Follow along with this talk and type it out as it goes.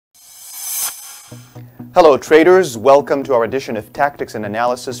Hello traders, welcome to our edition of Tactics and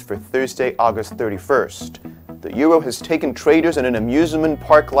Analysis for Thursday, August 31st. The euro has taken traders in an amusement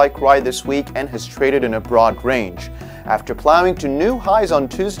park-like ride this week and has traded in a broad range. After plowing to new highs on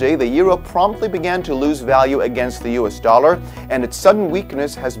Tuesday, the euro promptly began to lose value against the U.S. dollar, and its sudden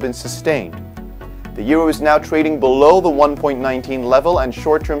weakness has been sustained. The euro is now trading below the 1.19 level, and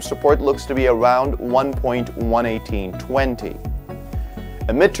short-term support looks to be around 1.11820.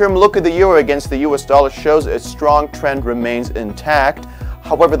 A midterm look at the euro against the U.S. dollar shows its strong trend remains intact.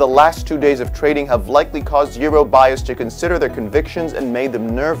 However, the last 2 days of trading have likely caused euro buyers to consider their convictions and made them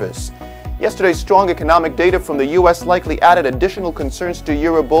nervous. Yesterday's strong economic data from the U.S. likely added additional concerns to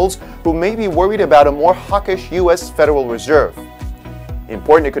euro bulls who may be worried about a more hawkish U.S. Federal Reserve.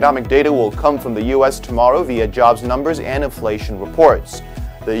 Important economic data will come from the U.S. tomorrow via jobs numbers and inflation reports.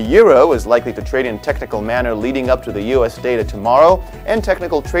 The euro is likely to trade in technical manner leading up to the U.S. data tomorrow, and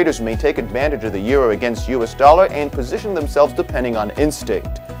technical traders may take advantage of the euro against U.S. dollar and position themselves depending on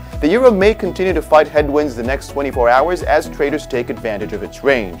instinct. The euro may continue to fight headwinds the next 24 hours as traders take advantage of its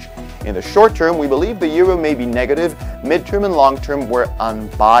range. In the short term, we believe the euro may be negative. Mid-term and long-term, we're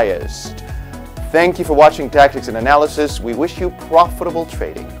unbiased. Thank you for watching Tactics and Analysis. We wish you profitable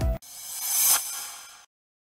trading.